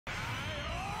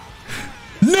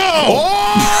No!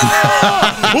 Oh!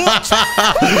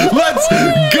 Let's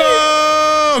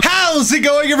go! How's it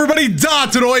going, everybody?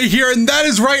 Dotodoya here, and that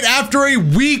is right after a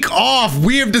week off,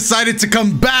 we have decided to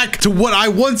come back to what I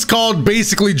once called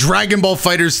basically Dragon Ball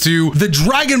FighterZ 2, the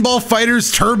Dragon Ball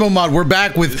FighterZ Turbo mod. We're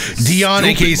back with Dion,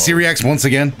 aka Siriax, once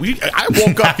again. I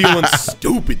woke up feeling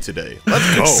stupid today.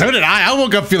 Let's go. So did I. I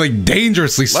woke up feeling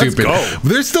dangerously stupid. Let's go.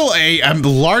 There's still a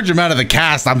large amount of the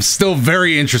cast I'm still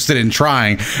very interested in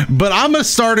trying, but I'm gonna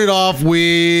start it off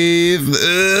with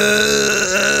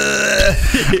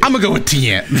I'm gonna go with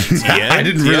Tien. I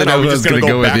didn't really know who I was gonna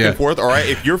go with. Back and forth. All right,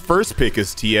 if your first pick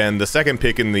is Tien, the second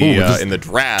pick in the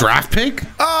draft pick,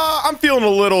 I'm feeling a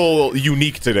little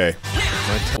unique today.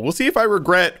 We'll see if I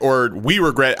regret or we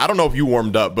regret. I don't know if you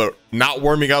warmed up, but not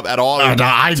warming up at all. No,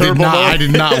 I did not. I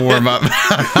did not warm up.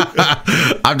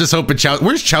 I'm just hoping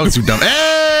where's Chaozu dumb?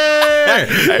 Hey!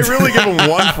 I really give him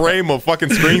one frame of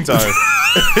fucking screen time.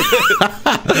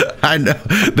 I know.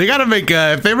 They gotta make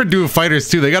if they ever do a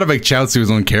FighterZ 2, they gotta make Chaozu his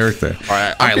own character. All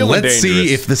right, let's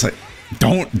see if this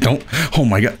don't. Oh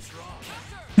my god.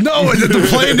 No, the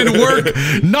plan didn't work.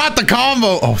 Not the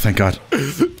combo. Oh, thank God.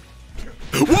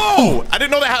 Whoa! I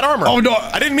didn't know that had armor. Oh no,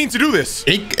 I didn't mean to do this.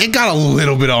 It got a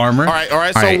little bit of armor. All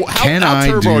right. So how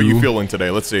turbo are you feeling today?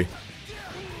 Let's see.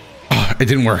 Oh, it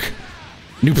didn't work.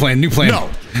 New plan. No.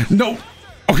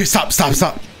 Okay, stop.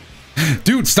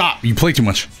 Dude, stop. You play too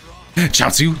much.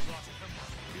 Chaozu.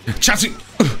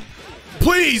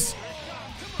 Please.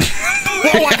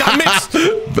 Whoa, I got mixed.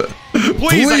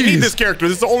 Please, I need this character.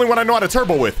 This is the only one I know how to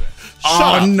turbo with.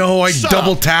 Shut up. No, I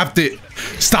double tapped it.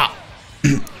 Stop.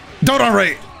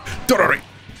 Dotodoya.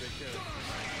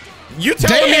 You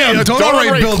tell me a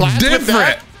Dotodoya build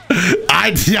different.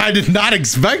 I did not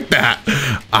expect that.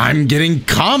 I'm getting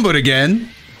comboed again.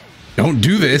 Don't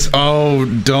do this. Oh,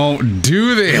 don't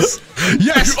do this.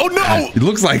 Yes. Oh no. It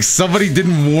looks like somebody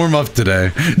didn't warm up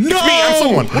today. No. It's me. I'm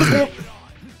someone. What is going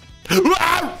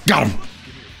on? Got him.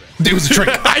 It was a trick.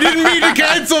 I didn't mean to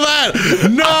cancel that.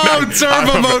 No,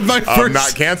 turbo mode. I'm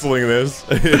not canceling this.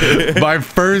 my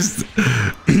first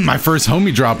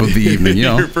homie drop of the evening. You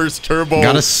know, your first turbo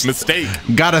mistake.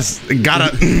 Gotta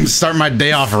start my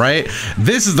day off right.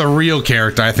 This is the real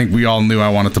character I think we all knew I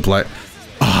wanted to play.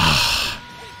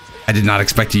 I did not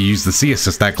expect you to use the C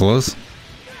assist that close.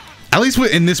 At least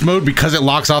in this mode, because it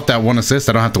locks off that one assist,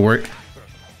 I don't have to worry.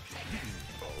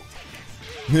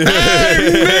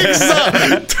 Hey, mix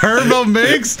up! Turbo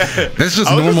mix. That's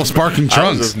just normal sparking trunks. I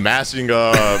was just mashing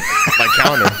my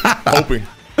counter, hoping.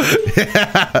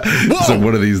 Yeah. So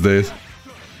one of these days.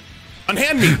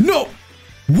 Unhand me. No.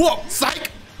 Whoa. Psych.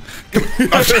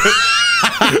 I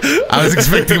was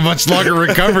expecting a much longer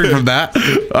recovery from that.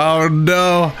 Oh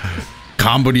no.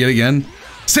 Comboed yet again.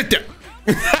 Sit there.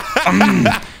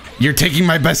 You're taking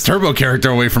my best turbo character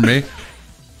away from me.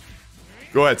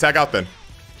 Go ahead, tag out then.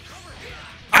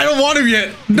 I don't want him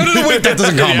yet. No, wait, that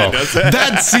doesn't combo. Yeah,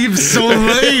 that seems so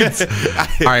late.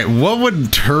 All right, what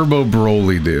would Turbo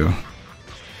Broly do?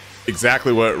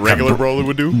 Exactly what regular Broly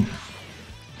would do.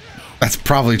 That's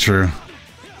probably true.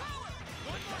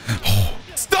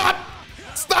 Stop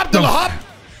the hop.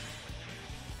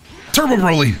 Turbo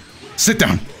Broly, sit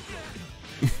down.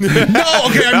 No,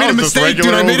 okay, I made a mistake,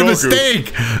 dude. I made a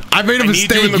mistake. I made a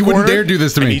mistake. You wouldn't dare do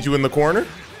this to me. I need you in the corner.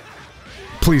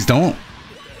 Please don't.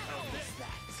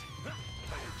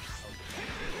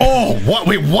 Oh, what?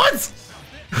 Wait, what?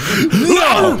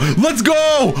 No! Let's go!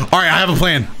 All right, I have a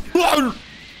plan. Whoa!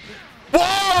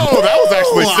 That was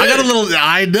actually sick. I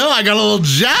got a little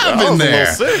jab in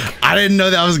there. I didn't know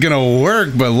that was gonna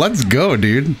work, but let's go,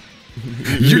 dude.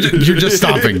 You're just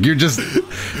stopping. This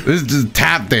is just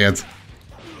tap dance.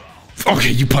 Okay,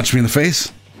 you punched me in the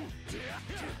face.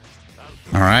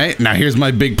 All right, now here's my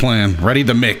big plan. Ready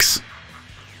to mix.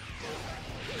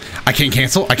 I can't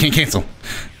cancel.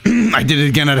 I did it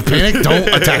again out of panic. Don't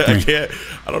attack me.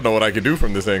 I don't know what I can do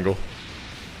from this angle.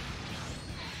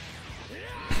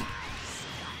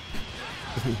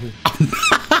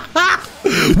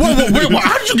 Whoa, wait,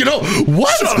 how did you get over?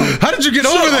 What? How did you get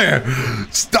over there?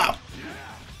 Stop.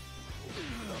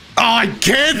 Oh, I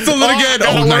canceled it again.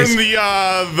 Oh, nice.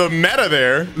 The meta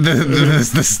there.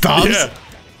 The stops? Yeah.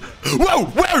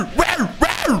 Whoa.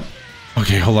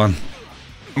 Okay, hold on.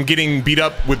 I'm getting beat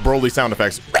up with Broly sound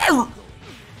effects.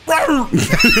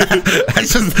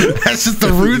 that's just the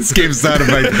RuneScape sound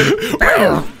effect.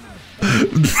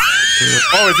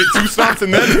 Oh, is it 2 stomps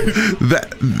and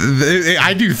then?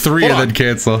 I do 3 and then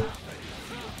cancel.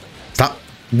 Stop.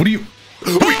 What are you?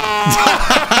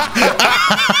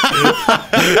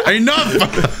 Enough!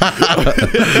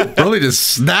 Broly just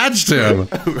snatched him.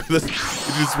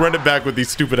 Just run it back with these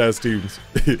stupid ass teams.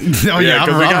 Oh yeah,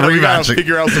 we gotta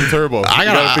figure out some turbo.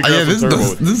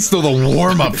 This is still the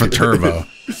warm up for turbo.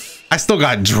 I still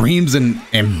got dreams and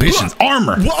ambitions.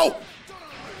 Armor. Whoa.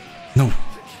 No. All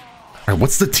right,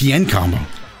 what's the TN combo?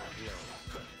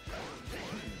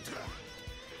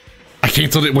 I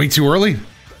canceled it way too early.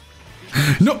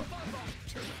 No.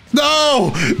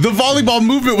 No! The volleyball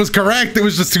movement was correct. It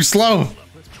was just too slow.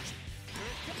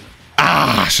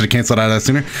 Ah, should have canceled out of that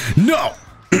sooner. No!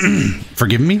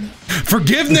 Forgive me?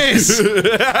 Forgiveness!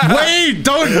 Wait,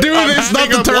 don't do this! Not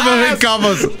the turbo hit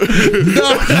combos!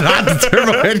 No, not the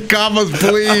turbo hit combos,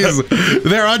 please!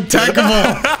 They're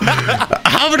untechable!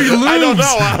 How many loops? I don't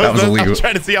know. That was illegal. I'm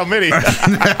trying to see how many.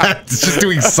 It's just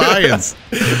doing science.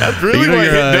 That's really what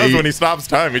Hit does when he stops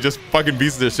time. He just fucking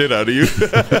beats the shit out of you.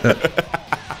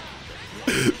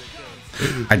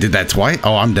 I did that twice?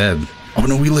 Oh, I'm dead. Oh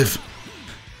no, we live.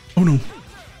 Oh no.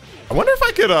 I wonder if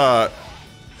I could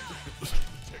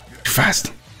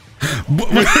Fast. I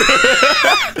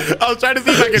was trying to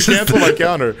see if I could cancel my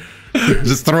counter.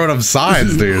 Just throwing up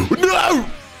sides, dude. No!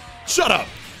 Shut up.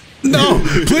 No,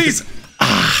 please.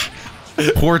 Ah,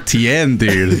 poor TN,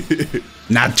 dude.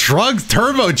 Now Trunks,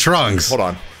 Turbo Trunks. Hold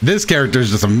on. This character is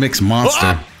just a mixed monster.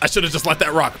 Ah, I should have just let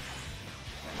that rock.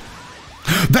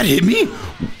 That hit me?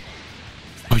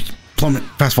 Oh, plummet,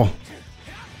 fast fall.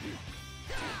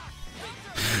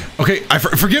 Okay,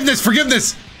 forgiveness,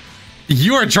 forgiveness.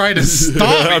 You are trying to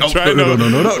stop me. I'm trying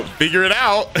to figure it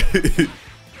out.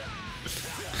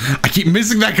 I keep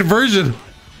missing that conversion.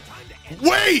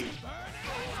 Wait.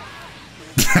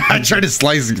 I tried to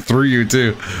slice through you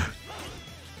too.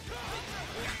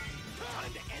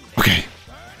 Okay.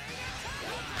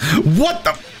 What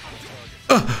the?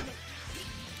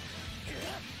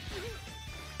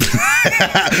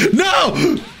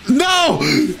 No! No!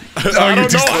 I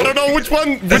don't know which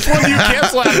one do you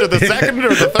cancel after, the second or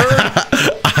the third?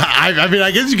 I mean,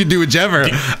 I guess you could do whichever.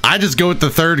 I just go with the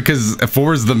third because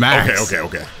 4 is the max.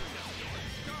 Okay.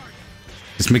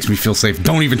 This makes me feel safe.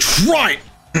 Don't even try.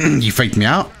 You faked me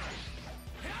out.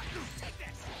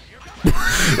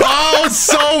 Oh,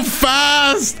 so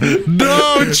fast!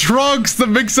 No, Trunks, the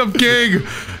mix-up king.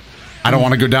 I don't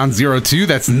want to go down 0-2.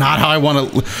 That's not how I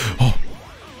want to. Oh.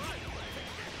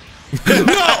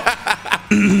 No!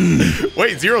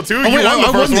 Wait, 0-2? Oh, wait, I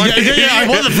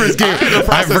won the first game.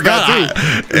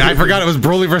 I forgot it was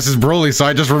Broly versus Broly, so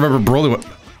I just remember Broly.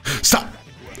 Stop!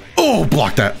 Oh,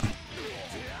 block that.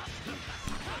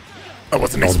 I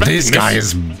wasn't expecting this guy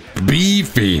is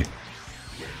beefy.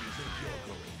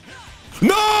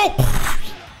 No!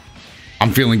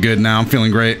 I'm feeling good now. I'm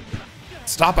feeling great.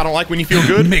 Stop! I don't like when you feel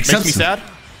good. Makes me sad.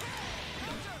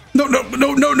 No!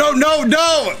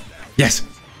 Yes.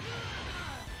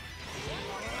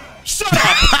 Shut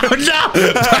up! No!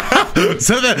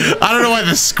 So I don't know why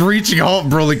the screeching halt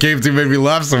Broly came to made me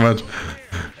laugh so much.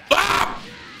 Ah!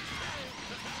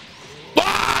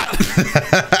 Ah!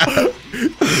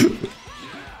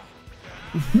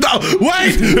 No!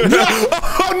 Wait! No!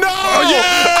 Oh no! Oh,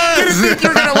 yes! I didn't think you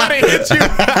were gonna let it hit you.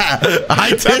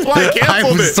 That's why I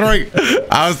canceled it.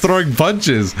 I was throwing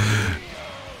punches.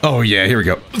 Oh yeah, here we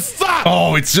go. Stop!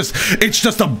 Oh, it's just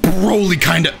a Broly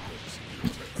kind of.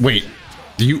 Wait,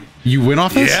 do you win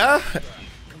off this? Yeah.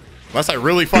 Unless I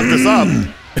really fuck this up,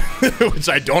 which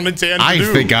I don't intend to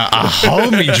do. I think a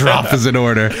homie drop is in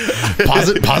order. Pause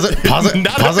it.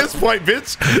 Not at this point,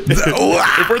 bitch.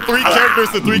 If we're 3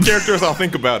 characters to 3 characters, I'll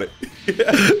think about it.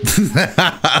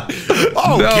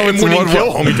 Oh, no, it's winning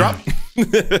kill, homie drop.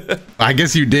 I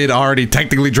guess you did already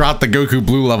technically drop the Goku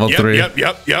Blue level 3. Yep.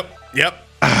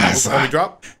 Homie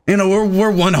drop. You know,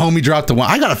 we're 1 homie drop to 1.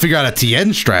 I gotta figure out a TN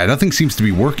strat. Nothing seems to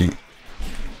be working.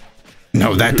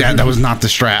 No, that was not the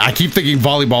strat. I keep thinking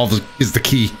volleyball is the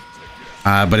key,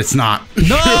 but it's not.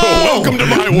 No! Welcome to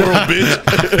my world, bitch.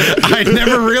 I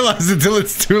never realized until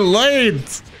it's too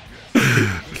late.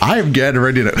 I am getting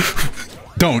ready to.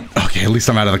 Don't. Okay, at least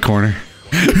I'm out of the corner.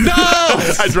 No!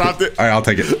 I dropped it. All right, I'll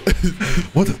take it.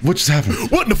 What just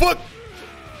happened? What in the fuck?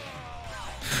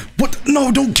 What?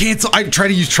 No, don't cancel. I tried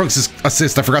to use Trunks'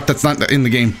 assist. I forgot that's not in the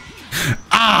game.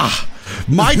 Ah!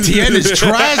 My TN is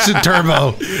trash in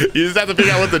Turbo. You just have to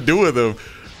figure out what to do with him.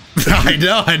 I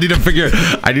know. I need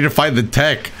to find the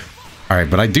tech. All right,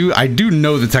 but I do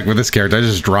know the tech with this character. I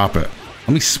just drop it. Let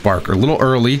me spark her a little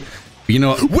early. You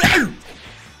know.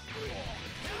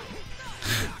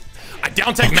 I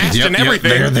down tech matched and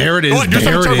everything. There it is. Oh,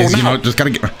 there it is. You know, just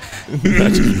gotta get.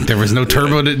 There was no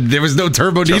turbo. There was no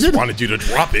turbo needed. Just wanted you to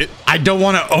drop it. I don't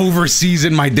want to over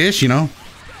season my dish. You know.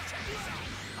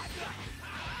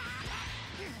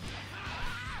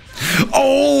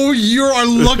 Oh, you are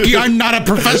lucky I'm not a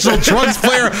professional Trunks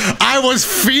player. I was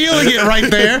feeling it right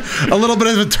there. A little bit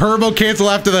of a turbo cancel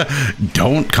after the...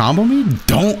 Don't combo me?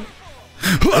 Don't.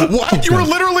 What? You were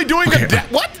literally doing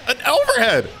what? An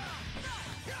overhead.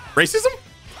 Racism?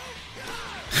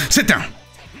 Sit down.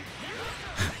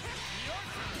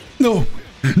 No.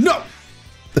 No.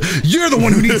 You're the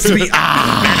one who needs to be...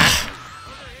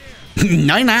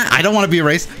 No, I don't want to be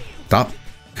erased. Stop.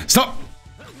 Stop.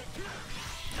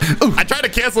 Ooh. I tried to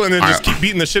cancel and then just keep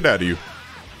beating the shit out of you.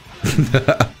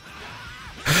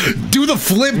 Do the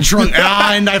flip, Trunk.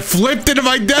 And I flipped into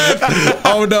my death.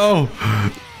 Oh, no.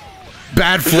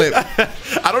 Bad flip.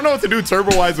 I don't know what to do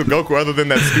turbo-wise with Goku other than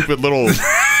that stupid little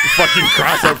fucking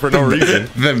cross-up for no reason.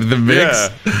 The mix.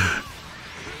 Yeah.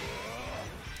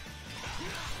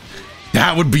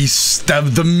 That would be...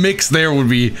 The mix there would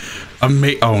be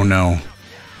amazing. Oh, no.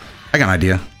 I got an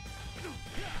idea.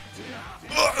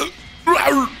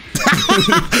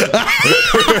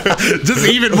 Just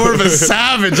even more of a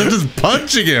savage. I'm just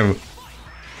punching him.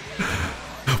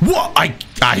 What?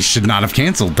 I should not have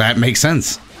canceled. That makes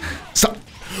sense. Stop.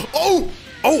 Oh,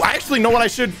 I actually know what I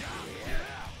should.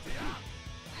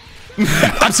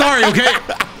 I'm sorry, okay?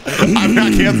 I'm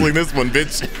not canceling this one,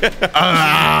 bitch.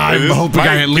 I'm hoping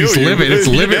I at least live it. It's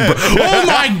living. Oh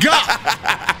my god!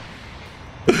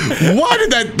 Why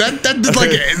did that did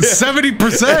like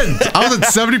 70%? I was at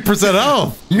 70%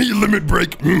 health. Me limit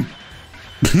break. Give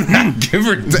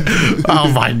her.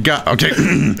 Oh my god. Okay.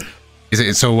 Is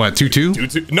it so what? 2-2?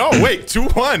 2-2. No, wait.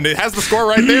 2-1. It has the score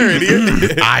right there,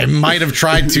 idiot. I might have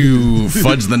tried to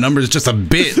fudge the numbers just a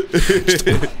bit.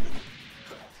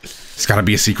 It's got to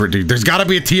be a secret, dude. There's got to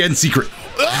be a TN secret.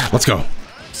 Let's go.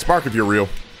 Spark if you're real.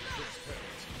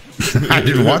 I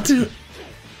didn't want to.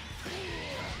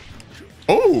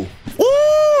 Oh.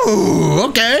 Ooh,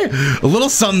 okay. A little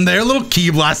something there. A little Ki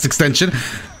Blast extension.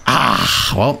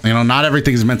 Well, you know, not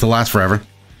everything's meant to last forever.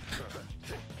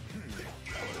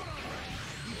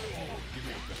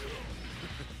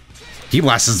 Ki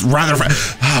Blast is rather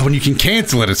fast. When you can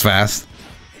cancel it as fast.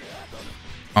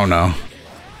 Oh, no.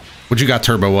 What you got,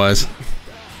 Turbo was?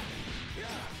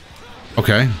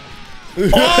 Okay.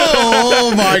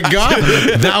 Oh my god,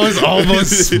 that was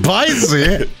almost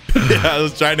spicy. Yeah, I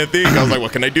was trying to think. I was like,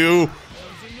 what can I do?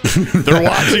 They're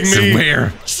watching me.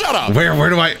 Where? Shut up. Where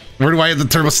do I hit the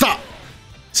turbo? Stop.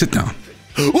 Sit down.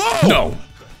 Whoa. No.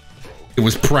 It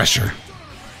was pressure.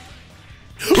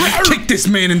 Kick this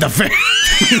man in the face.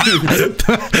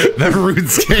 The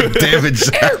RuneScape damage.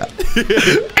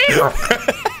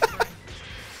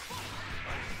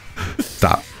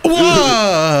 Stop.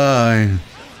 Why?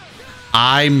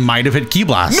 I might have hit Ki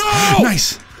Blast. No!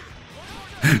 Nice.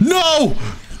 No!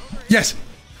 Yes.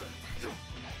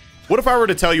 What if I were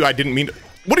to tell you I didn't mean to...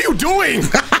 What are you doing?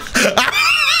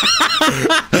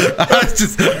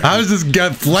 I was just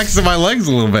flexing my legs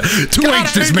a little bit.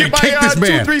 2H this man. Kick this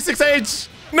man. 2-3-6H.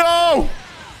 No.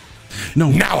 No.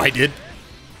 Now I did.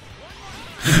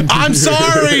 I'm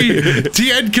sorry.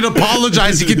 TN can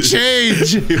apologize. He can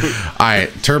change. All right,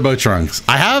 Turbo Trunks.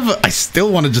 I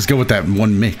still want to just go with that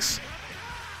one mix.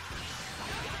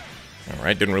 All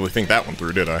right, didn't really think that one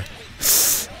through, did I?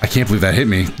 I can't believe that hit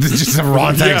me. This is just a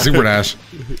raw tag super dash.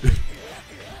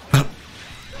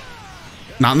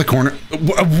 Not in the corner.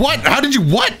 What? How did you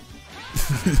what?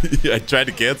 I tried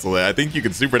to cancel it. I think you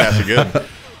can super dash again.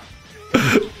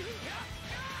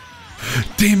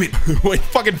 Damn it. Wait,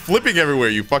 fucking flipping everywhere,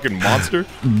 you fucking monster.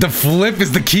 The flip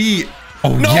is the key.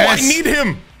 Oh, no, yes. I need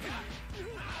him.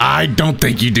 I don't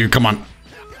think you do. Come on.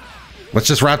 Let's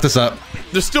just wrap this up.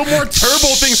 There's still more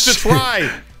turbo things to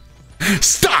try.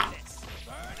 Stop.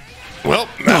 Well,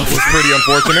 that was pretty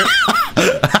unfortunate.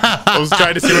 I was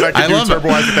trying to see what I could do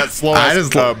turbo-wise with that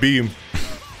slow beam.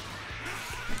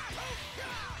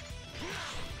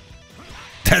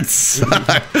 That's...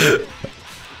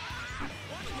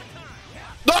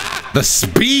 The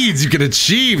speeds you can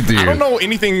achieve, dude. I don't know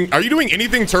anything. Are you doing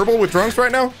anything turbo with Trunks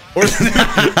right now? Or does it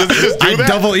just do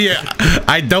that?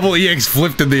 I double EX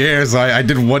flipped in the air, so I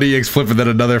did one EX flip and then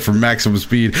another for maximum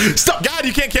speed. Stop! God,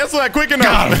 you can't cancel that quick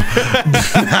enough.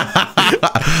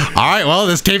 All right, well,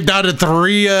 this came down to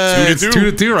 3. It's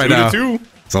 2-2 right now. 2-2.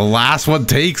 So the last one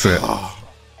takes it.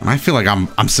 And I feel like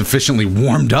I'm sufficiently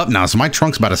warmed up now, so my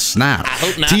Trunks about to snap. I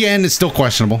hope not. TN is still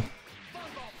questionable.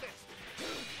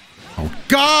 Oh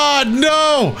God,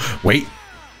 no! Wait,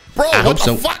 bro, what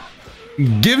the fuck?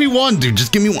 Give me one, dude.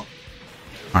 Just give me one.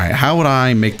 All right, how would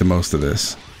I make the most of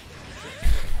this?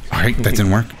 All right, that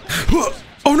didn't work.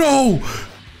 Oh no!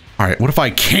 All right, what if I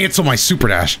cancel my super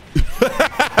dash?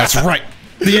 That's right.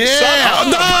 Yeah.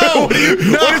 No. What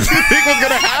did you think was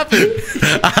gonna happen?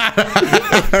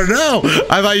 I don't know.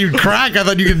 I thought you'd crack. I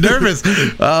thought you'd get nervous.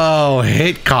 Oh,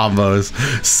 hit combos.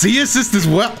 C assist as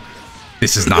well.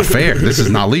 This is not fair. This is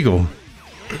not legal.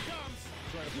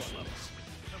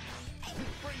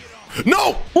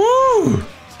 No. Woo.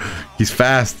 He's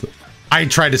fast. I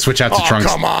tried to switch out to Trunks.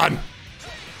 Come on.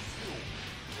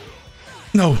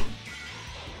 No.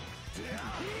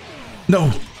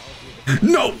 No.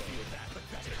 No.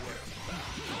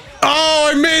 Oh,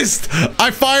 I missed.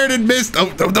 I fired and missed. Oh,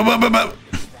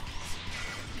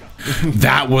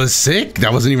 that was sick.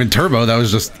 That wasn't even turbo. That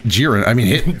was just Jiren. I mean,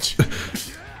 hit.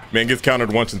 Man gets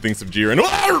countered once and thinks of Jiren.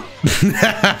 Is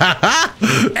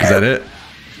that it?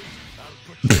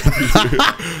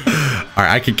 All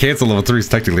right, I can cancel level 3s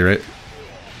technically, right?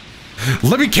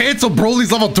 Let me cancel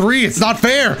Broly's level 3. It's not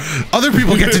fair. Other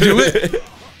people get to do it.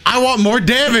 I want more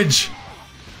damage.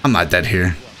 I'm not dead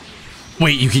here.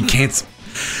 Wait, you can cancel.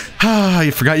 Ah,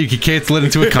 you forgot you could cancel it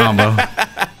into a combo.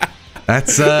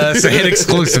 That's a hit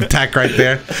exclusive tech right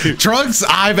there. Trunks,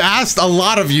 I've asked a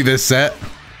lot of you this set.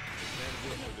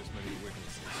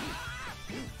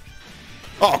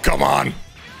 Oh, come on.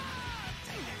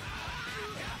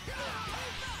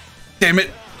 Damn it.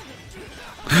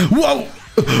 Whoa.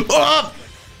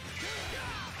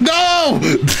 No!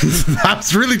 I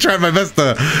was really trying my best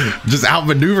to just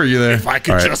outmaneuver you there. If I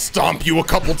could just stomp you a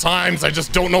couple times, I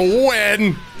just don't know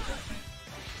when.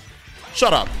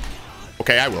 Shut up.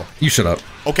 Okay, I will. You shut up.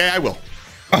 Okay, I will.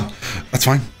 Oh, that's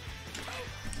fine.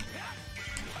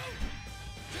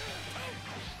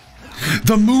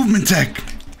 The movement tech.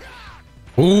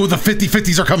 Ooh, the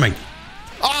 50-50s are coming.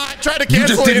 Oh, I tried to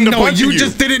cancel it into punching you. You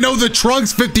just didn't know the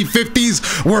Trunks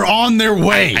 50-50s were on their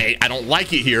way. I don't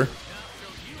like it here.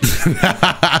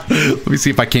 Let me see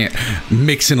if I can't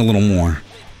mix in a little more.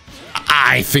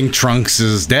 I think Trunks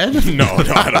is dead. No,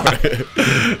 I don't.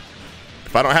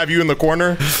 If I don't have you in the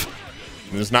corner,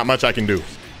 there's not much I can do.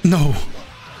 No.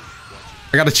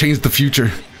 I gotta change the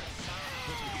future.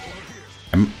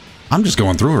 I'm just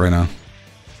going through it right now.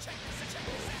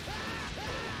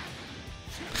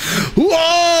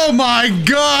 Oh my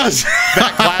gosh!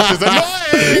 That clash is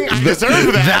annoying! I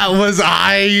deserve that! That was,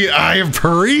 I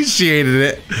appreciated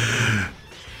it.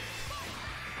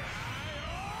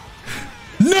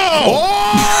 No!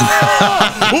 Oh!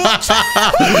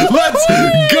 Let's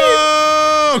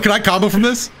go! Can I combo from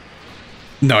this?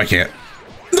 No, I can't.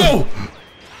 No!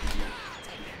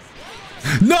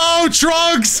 No,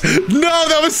 Trunks! No,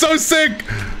 that was so sick!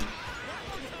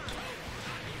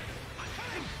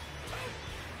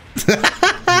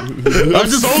 I'm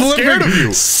just so scared of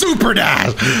you. Super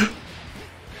dash.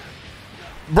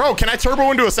 Bro, can I turbo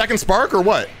into a second spark or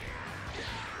what?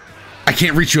 I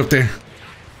can't reach you up there.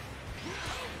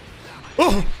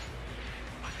 Oh.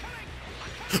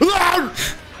 No!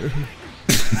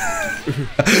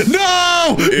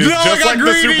 It's no, just I got like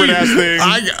greedy. the super dash thing.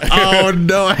 Oh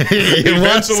no!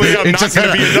 Eventually, I'm not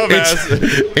gonna be a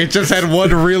dumbass. It just had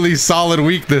one really solid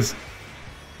weakness.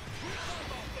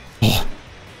 Oh.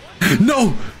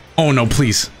 No! Oh no!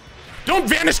 Please! Don't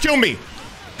vanish kill me!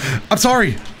 I'm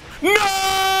sorry. No!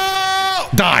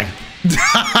 Die!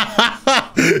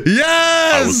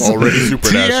 Yes! I was already super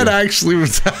Tien actually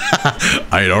was.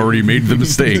 I had already made the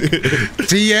mistake.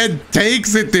 Tien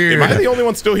takes it, dude. Am I the only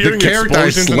one still hearing the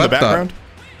explosions in the background?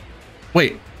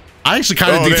 Wait. I actually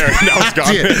kind of there. Now it's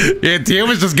gone. Yeah, Tien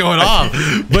was just going off.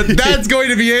 But that's going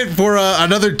to be it for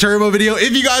another Turbo video.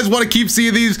 If you guys want to keep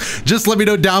seeing these, just let me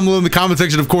know down below in the comment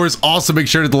section. Of course, also make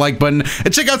sure to hit the like button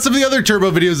and check out some of the other Turbo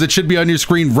videos that should be on your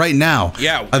screen right now.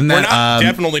 Yeah, we're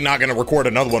definitely not going to record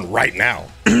another one right now.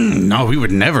 No, we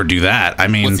would never do that. I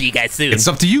mean, we'll see you guys soon. It's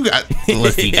up to you guys.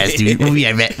 We'll see you guys soon. We'll be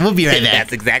right back.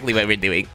 That's exactly what we're doing.